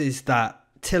uses that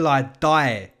till I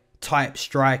die type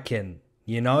striking,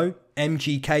 you know?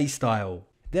 MGK style.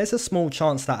 There's a small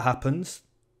chance that happens.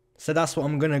 So that's what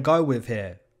I'm going to go with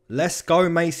here. Let's go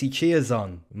Macy cheers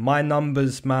on. My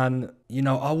numbers, man, you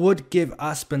know, I would give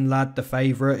Aspen lad the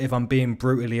favourite if I'm being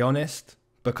brutally honest,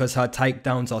 because her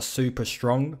takedowns are super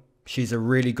strong. She's a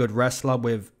really good wrestler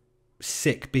with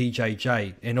sick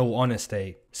BJJ, in all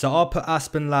honesty. So I'll put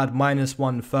Aspen lad minus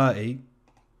 130,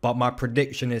 but my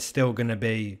prediction is still going to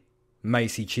be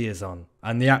Macy cheers on.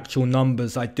 And the actual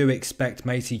numbers, I do expect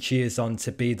Macy cheers on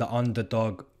to be the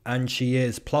underdog, and she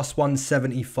is plus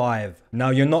 175.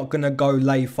 Now you're not going to go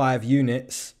lay 5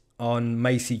 units on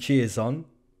Macy cheers on,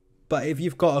 but if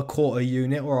you've got a quarter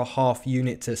unit or a half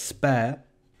unit to spare,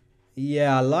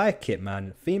 yeah, I like it,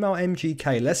 man. Female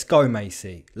MGK, let's go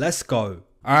Macy, let's go.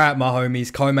 Alright my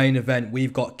homies, co-main event,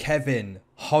 we've got Kevin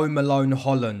Home Alone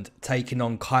Holland taking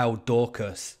on Kyle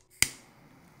Daukaus.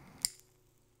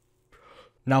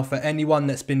 Now for anyone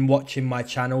that's been watching my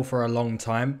channel for a long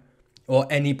time, or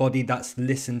anybody that's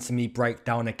listened to me break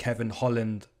down a Kevin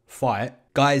Holland fight,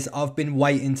 guys, I've been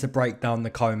waiting to break down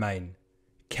the co-main.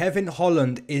 Kevin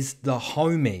Holland is the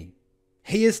homie.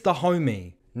 He is the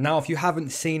homie. Now if you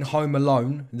haven't seen Home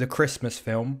Alone, the Christmas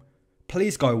film,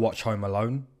 please go watch Home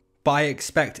Alone. But I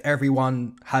expect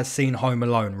everyone has seen Home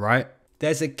Alone, right?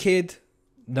 There's a kid,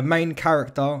 the main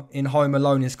character in Home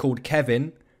Alone is called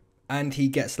Kevin, and he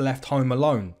gets left home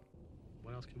alone.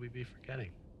 What else could we be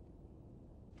forgetting?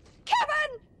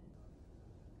 Kevin!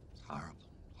 Horrible.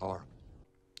 Horrible.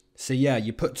 So yeah,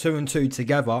 you put 2 and 2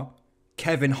 together,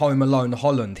 Kevin Home Alone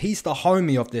Holland. He's the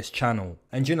homie of this channel.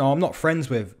 And you know, I'm not friends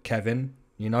with Kevin.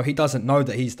 You know, he doesn't know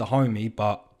that he's the homie,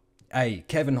 but hey,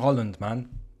 Kevin Holland, man.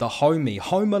 The homie.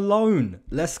 Home Alone.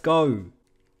 Let's go.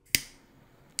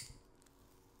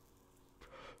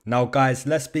 Now guys,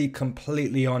 let's be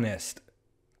completely honest.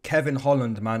 Kevin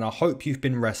Holland, man, I hope you've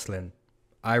been wrestling.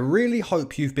 I really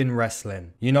hope you've been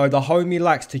wrestling. You know, the homie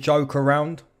likes to joke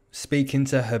around, speaking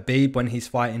to Khabib when he's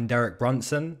fighting Derek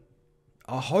Brunson.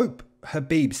 I hope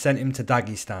Khabib sent him to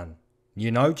Dagestan. You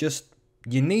know, just,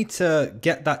 you need to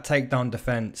get that takedown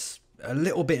defense a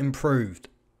little bit improved,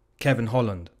 Kevin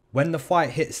Holland. When the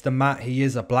fight hits the mat, he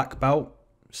is a black belt,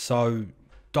 so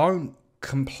don't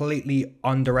completely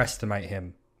underestimate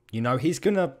him. You know, he's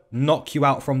going to knock you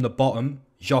out from the bottom,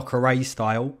 Jotko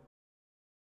style.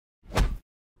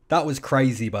 That was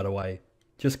crazy, by the way.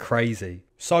 Just crazy.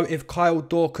 So if Kyle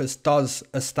Daukaus does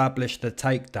establish the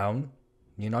takedown,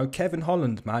 you know, Kevin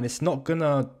Holland, man, it's not going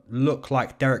to look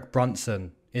like Derek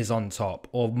Brunson is on top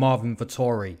or Marvin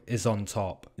Vettori is on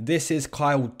top. This is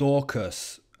Kyle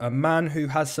Daukaus, a man who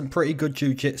has some pretty good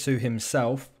jiu-jitsu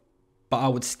himself, but I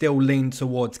would still lean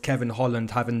towards Kevin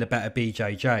Holland having the better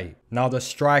BJJ. Now the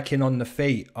striking on the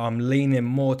feet, I'm leaning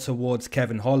more towards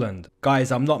Kevin Holland. Guys,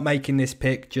 I'm not making this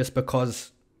pick just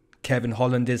because Kevin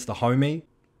Holland is the homie,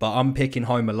 but I'm picking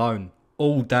Home Alone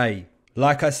all day.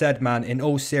 Like I said, man, in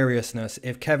all seriousness,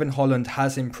 if Kevin Holland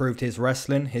has improved his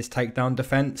wrestling, his takedown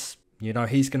defense, you know,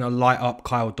 he's going to light up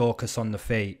Kyle Daukaus on the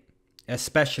feet,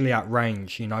 especially at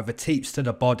range. You know, the teeps to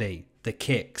the body, the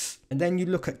kicks. And then you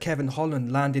look at Kevin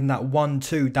Holland landing that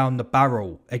 1-2 down the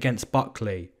barrel against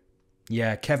Buckley.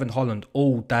 Yeah, Kevin Holland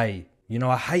all day. You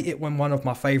know, I hate it when one of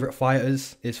my favourite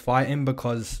fighters is fighting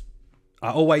because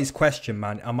I always question,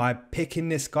 man, am I picking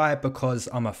this guy because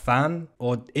I'm a fan?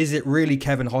 Or is it really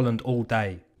Kevin Holland all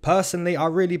day? Personally, I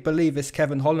really believe it's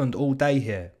Kevin Holland all day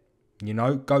here. You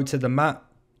know, go to the mat,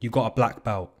 you got a black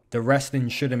belt. The wrestling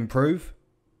should improve.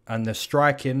 And the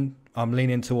striking, I'm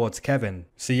leaning towards Kevin.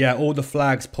 So yeah, all the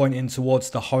flags pointing towards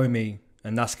the homie,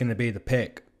 and that's going to be the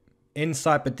pick.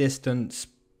 Inside the distance,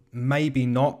 maybe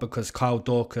not, because Kyle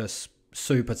Daukaus,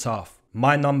 super tough.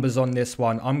 My numbers on this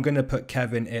one, I'm going to put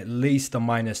Kevin at least a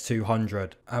minus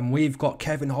 200. And we've got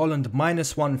Kevin Holland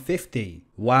minus 150.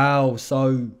 Wow,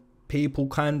 so people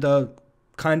kind of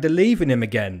leaving him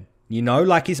again. You know,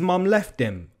 like his mum left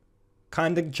him.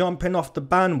 Kind of jumping off the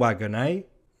bandwagon, eh?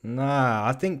 Nah,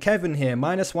 I think Kevin here,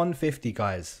 minus 150,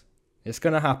 guys. It's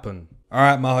going to happen.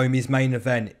 Alright, my homies, main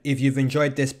event. If you've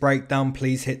enjoyed this breakdown,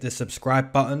 please hit the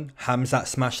subscribe button. Hamzat,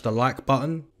 smash the like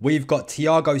button. We've got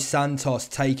Thiago Santos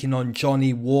taking on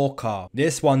Johnny Walker.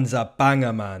 This one's a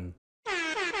banger, man.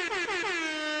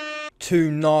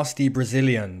 two nasty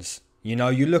Brazilians. You know,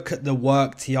 you look at the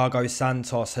work Thiago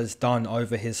Santos has done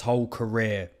over his whole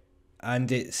career,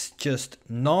 and it's just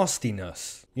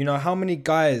nastiness. You know, how many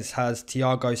guys has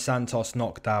Thiago Santos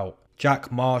knocked out?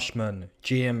 Jack Marshman,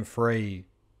 GM3,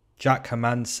 Jack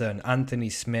Hermansson, Anthony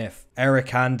Smith,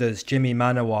 Eric Anders, Jimmy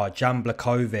Manoa, Jan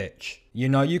Blachowicz. You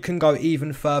know, you can go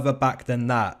even further back than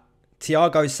that.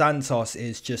 Thiago Santos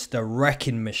is just a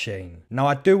wrecking machine. Now,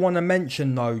 I do want to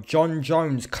mention though, Jon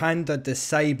Jones kinda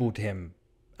disabled him.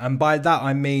 And by that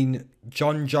I mean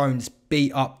Jon Jones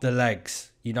beat up the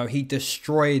legs. You know, he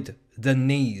destroyed the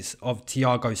knees of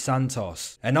Thiago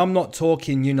Santos. And I'm not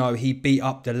talking, you know, he beat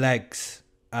up the legs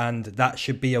and that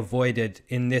should be avoided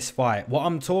in this fight. What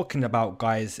I'm talking about,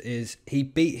 guys, is he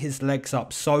beat his legs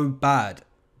up so bad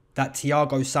that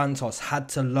Thiago Santos had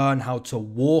to learn how to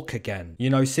walk again. You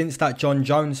know, since that Jon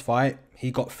Jones fight,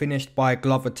 he got finished by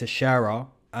Glover Teixeira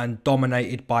and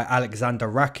dominated by Alexander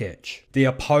Rakic. The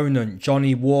opponent,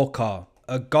 Johnny Walker,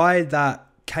 a guy that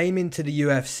came into the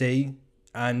UFC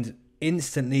and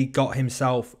instantly got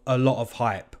himself a lot of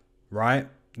hype, right?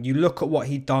 You look at what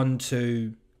he done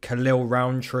to Khalil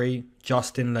Roundtree,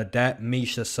 Justin Ledet,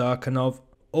 Misha Cirkunov.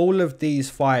 All of these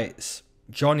fights,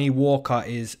 Johnny Walker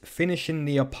is finishing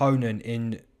the opponent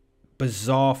in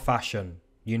bizarre fashion.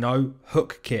 You know,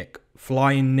 hook kick,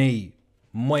 flying knee,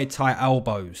 Muay Thai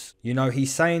elbows. You know,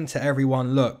 he's saying to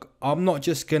everyone, look, I'm not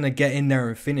just going to get in there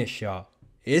and finish ya.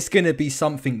 It's going to be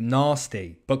something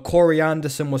nasty. But Corey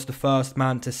Anderson was the first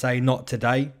man to say not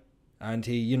today. And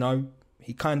he, you know,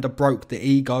 he kind of broke the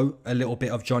ego a little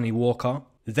bit of Johnny Walker.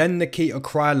 Then Nikita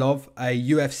Krylov, a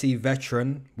UFC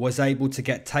veteran, was able to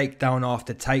get takedown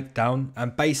after takedown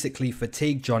and basically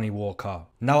fatigue Johnny Walker.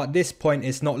 Now at this point,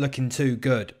 it's not looking too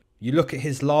good. You look at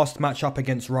his last matchup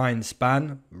against Ryan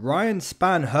Spann. Ryan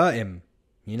Spann hurt him.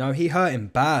 You know, he hurt him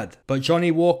bad. But Johnny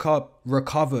Walker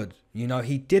recovered. You know,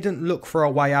 he didn't look for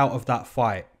a way out of that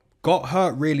fight. Got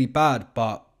hurt really bad,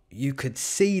 but you could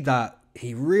see that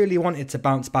he really wanted to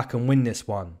bounce back and win this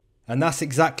one. And that's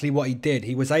exactly what he did.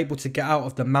 He was able to get out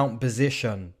of the mount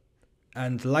position.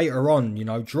 And later on, you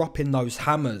know, dropping those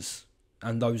hammers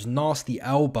and those nasty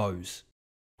elbows.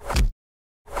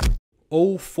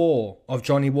 All 4 of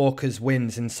Johnny Walker's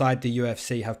wins inside the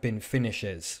UFC have been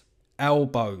finishes.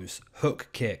 Elbows, hook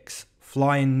kicks,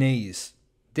 flying knees.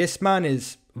 This man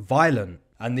is violent.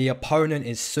 And the opponent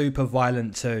is super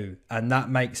violent too. And that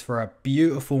makes for a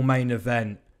beautiful main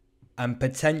event. And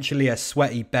potentially a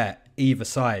sweaty bet either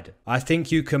side. I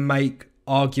think you can make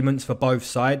arguments for both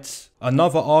sides.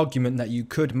 Another argument that you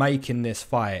could make in this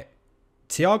fight.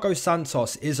 Thiago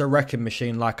Santos is a wrecking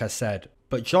machine, like I said.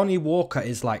 But Johnny Walker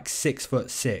is like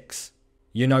 6'6".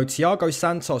 You know, Thiago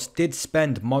Santos did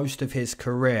spend most of his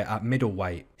career at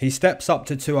middleweight. He steps up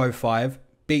to 205,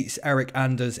 beats Eric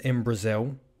Anders in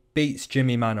Brazil, beats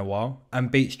Jimmy Manoa, and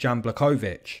beats Jan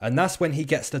Blachowicz. And that's when he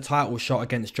gets the title shot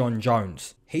against Jon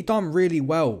Jones. He done really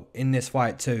well in this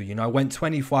fight too, you know, went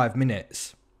 25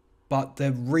 minutes. But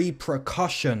the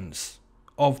repercussions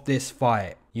of this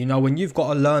fight, you know, when you've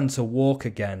got to learn to walk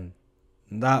again,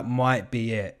 that might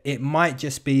be it. It might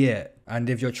just be it. And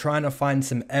if you're trying to find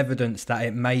some evidence that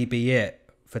it may be it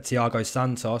for Thiago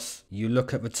Santos, you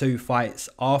look at the 2 fights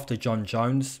after Jon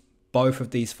Jones. Both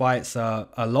of these fights are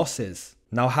losses.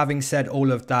 Now, having said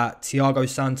all of that, Thiago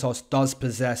Santos does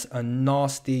possess a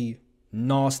nasty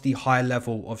high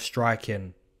level of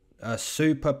striking. A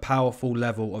super powerful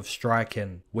level of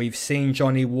striking. We've seen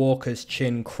Johnny Walker's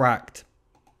chin cracked.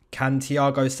 Can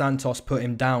Thiago Santos put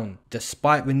him down?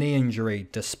 Despite the knee injury,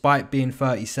 despite being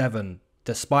 37,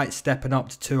 despite stepping up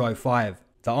to 205?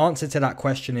 The answer to that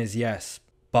question is yes.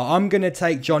 But I'm going to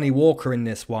take Johnny Walker in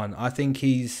this one. I think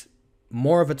he's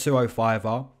more of a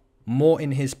 205er, more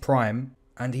in his prime,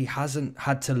 and he hasn't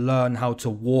had to learn how to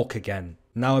walk again.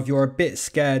 Now, if you're a bit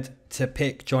scared to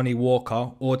pick Johnny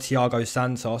Walker or Thiago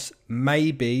Santos,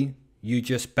 maybe you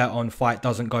just bet on fight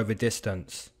doesn't go the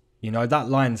distance. You know, that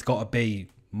line's got to be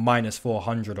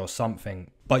 -400 or something.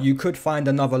 But you could find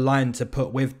another line to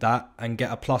put with that and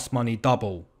get a plus money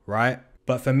double, right?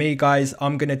 But for me, guys,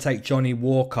 I'm going to take Johnny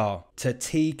Walker to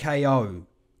TKO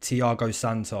Thiago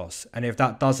Santos. And if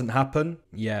that doesn't happen,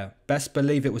 yeah, best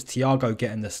believe it was Thiago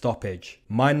getting the stoppage.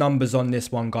 My numbers on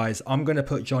this one, guys, I'm going to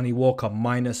put Johnny Walker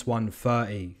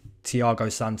 -130,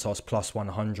 Thiago Santos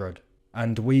 +100.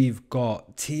 And we've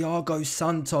got Thiago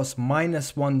Santos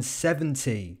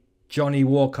 -170, Johnny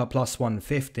Walker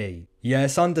 +150. Yeah,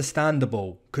 it's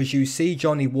understandable because you see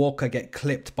Johnny Walker get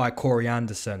clipped by Corey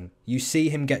Anderson. You see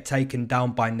him get taken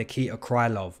down by Nikita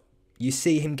Krylov. You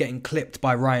see him getting clipped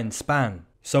by Ryan Spann.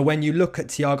 So when you look at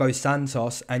Thiago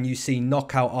Santos and you see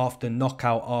knockout after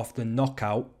knockout after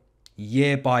knockout,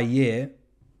 year by year,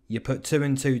 you put 2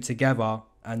 and 2 together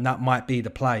and that might be the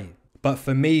play. But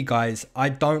for me, guys, I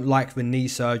don't like the knee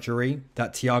surgery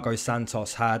that Thiago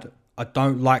Santos had. I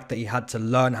don't like that he had to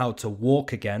learn how to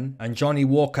walk again. And Johnny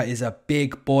Walker is a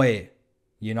big boy.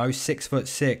 You know,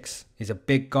 6'6". He's a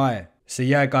big guy. So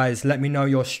yeah, guys, let me know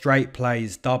your straight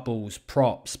plays, doubles,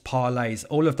 props, parlays,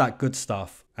 all of that good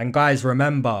stuff. And guys,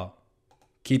 remember,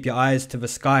 keep your eyes to the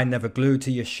sky, never glued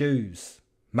to your shoes.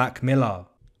 Mac Miller.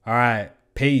 Alright,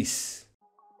 peace.